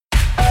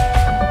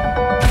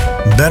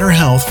better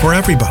health for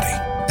everybody,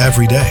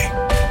 every day.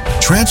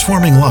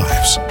 Transforming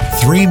lives,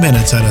 3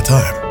 minutes at a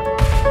time.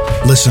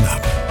 Listen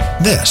up.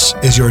 This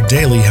is your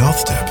daily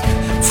health tip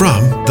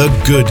from The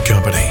Good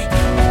Company.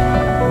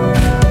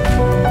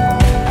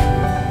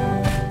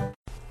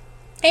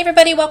 Hey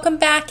everybody, welcome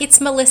back.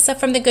 It's Melissa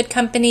from The Good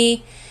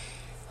Company.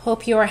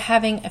 Hope you are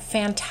having a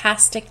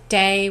fantastic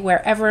day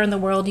wherever in the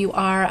world you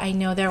are. I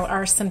know there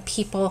are some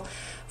people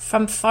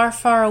from far,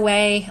 far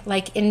away,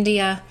 like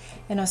India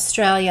and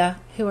Australia,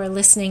 who are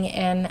listening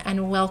in,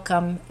 and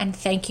welcome. And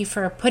thank you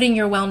for putting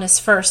your wellness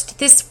first.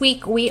 This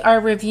week we are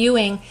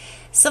reviewing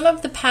some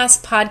of the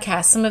past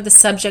podcasts, some of the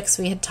subjects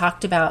we had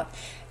talked about.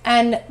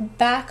 And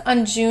back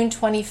on June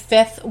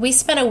 25th, we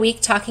spent a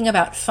week talking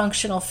about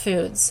functional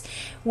foods,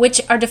 which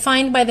are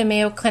defined by the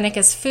Mayo Clinic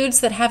as foods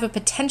that have a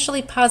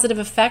potentially positive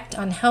effect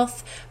on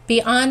health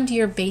beyond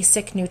your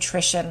basic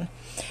nutrition.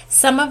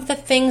 Some of the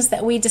things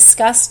that we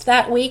discussed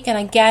that week, and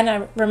again,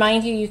 I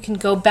remind you, you can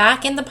go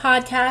back in the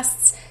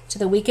podcasts to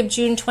the week of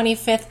June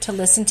 25th to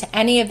listen to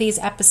any of these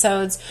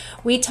episodes.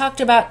 We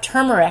talked about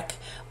turmeric,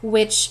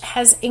 which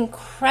has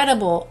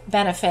incredible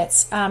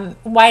benefits,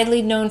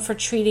 widely known for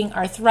treating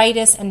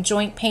arthritis and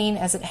joint pain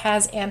as it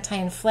has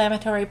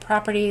anti-inflammatory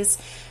properties.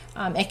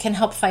 It can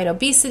help fight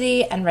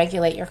obesity and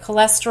regulate your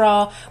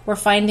cholesterol. We're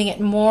finding it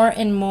more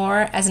and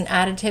more as an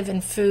additive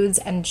in foods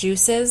and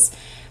juices.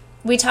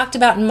 We talked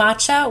about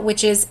matcha,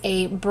 which is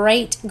a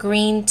bright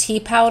green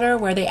tea powder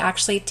where they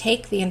actually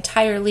take the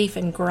entire leaf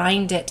and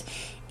grind it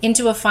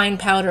into a fine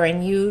powder,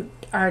 and you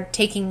are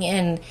taking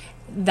in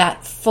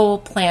that full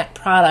plant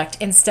product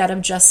instead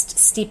of just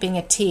steeping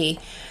a tea.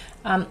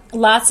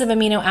 Lots of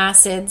amino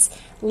acids,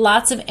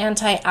 lots of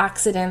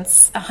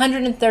antioxidants,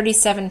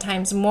 137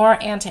 times more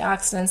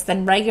antioxidants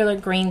than regular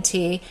green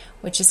tea,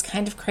 which is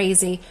kind of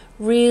crazy,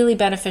 really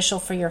beneficial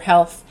for your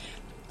health.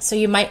 So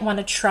you might want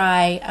to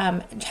try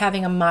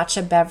having a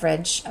matcha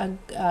beverage,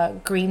 a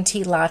green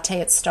tea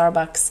latte at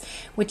Starbucks,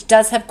 which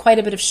does have quite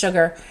a bit of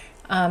sugar,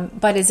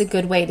 but is a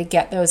good way to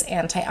get those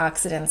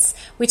antioxidants.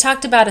 We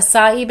talked about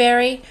acai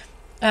berry.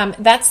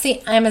 That's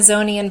the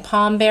Amazonian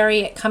palm berry.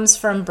 It comes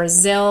from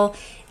Brazil.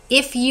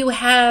 If you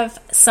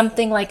have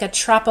something like a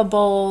Trapa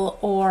Bowl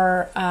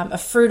or a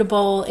Fruita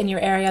Bowl in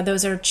your area,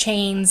 those are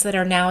chains that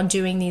are now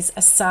doing these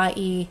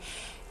acai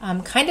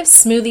kind of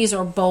smoothies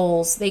or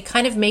bowls. They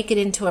kind of make it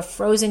into a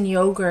frozen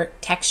yogurt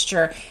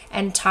texture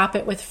and top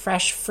it with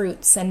fresh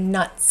fruits and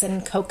nuts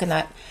and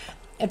coconut.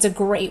 It's a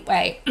great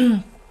way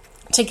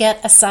to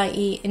get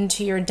acai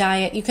into your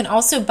diet. You can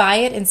also buy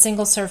it in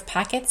single-serve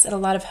packets at a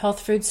lot of health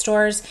food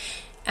stores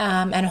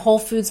and Whole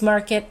Foods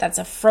Market. That's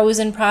a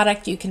frozen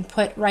product you can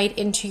put right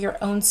into your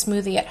own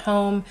smoothie at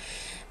home.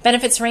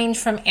 Benefits range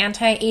from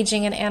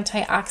anti-aging and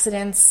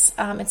antioxidants.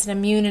 It's an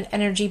immune and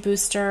energy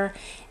booster.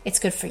 It's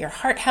good for your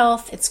heart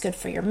health. It's good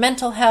for your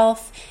mental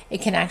health.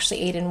 It can actually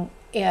aid in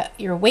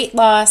your weight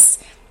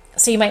loss.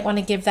 So you might want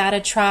to give that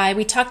a try.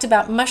 We talked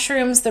about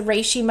mushrooms, the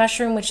reishi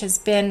mushroom, which has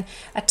been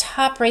a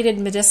top-rated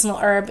medicinal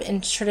herb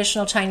in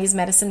traditional Chinese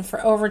medicine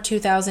for over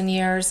 2,000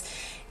 years.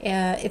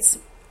 It's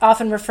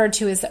often referred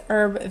to as the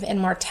herb of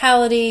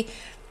immortality.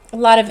 A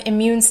lot of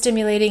immune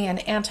stimulating and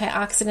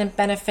antioxidant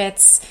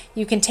benefits.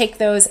 You can take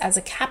those as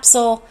a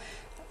capsule.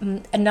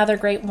 Another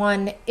great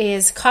one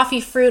is coffee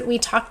fruit we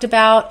talked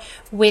about,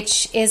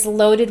 which is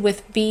loaded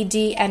with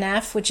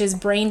BDNF, which is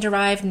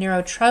brain-derived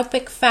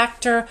neurotropic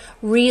factor,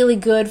 really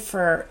good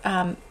for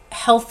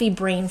healthy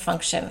brain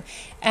function.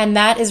 And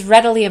that is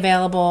readily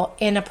available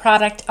in a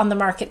product on the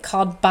market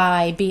called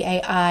Bai,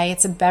 B-A-I.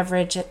 It's a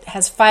beverage. It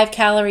has 5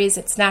 calories.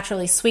 It's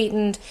naturally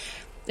sweetened.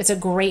 It's a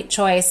great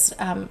choice.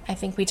 I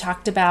think we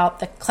talked about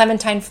the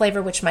clementine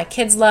flavor, which my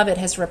kids love. It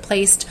has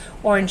replaced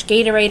orange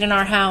Gatorade in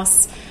our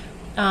house.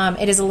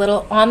 It is a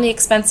little on the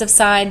expensive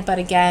side, but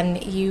again,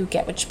 you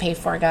get what you pay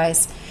for,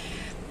 guys.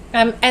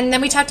 And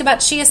then we talked about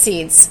chia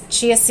seeds.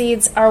 Chia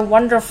seeds are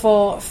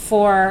wonderful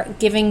for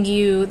giving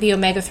you the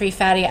omega-3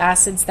 fatty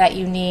acids that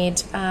you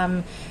need,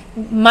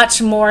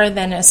 much more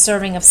than a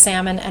serving of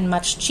salmon and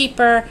much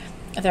cheaper.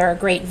 They're a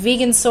great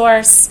vegan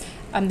source.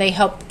 They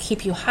help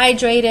keep you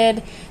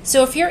hydrated.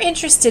 So if you're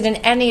interested in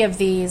any of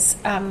these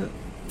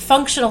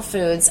functional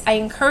foods, I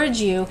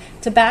encourage you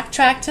to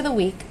backtrack to the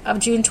week of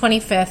June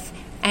 25th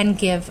and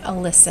give a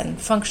listen.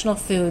 Functional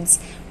foods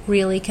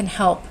really can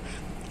help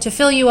to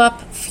fill you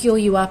up, fuel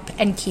you up,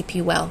 and keep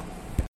you well.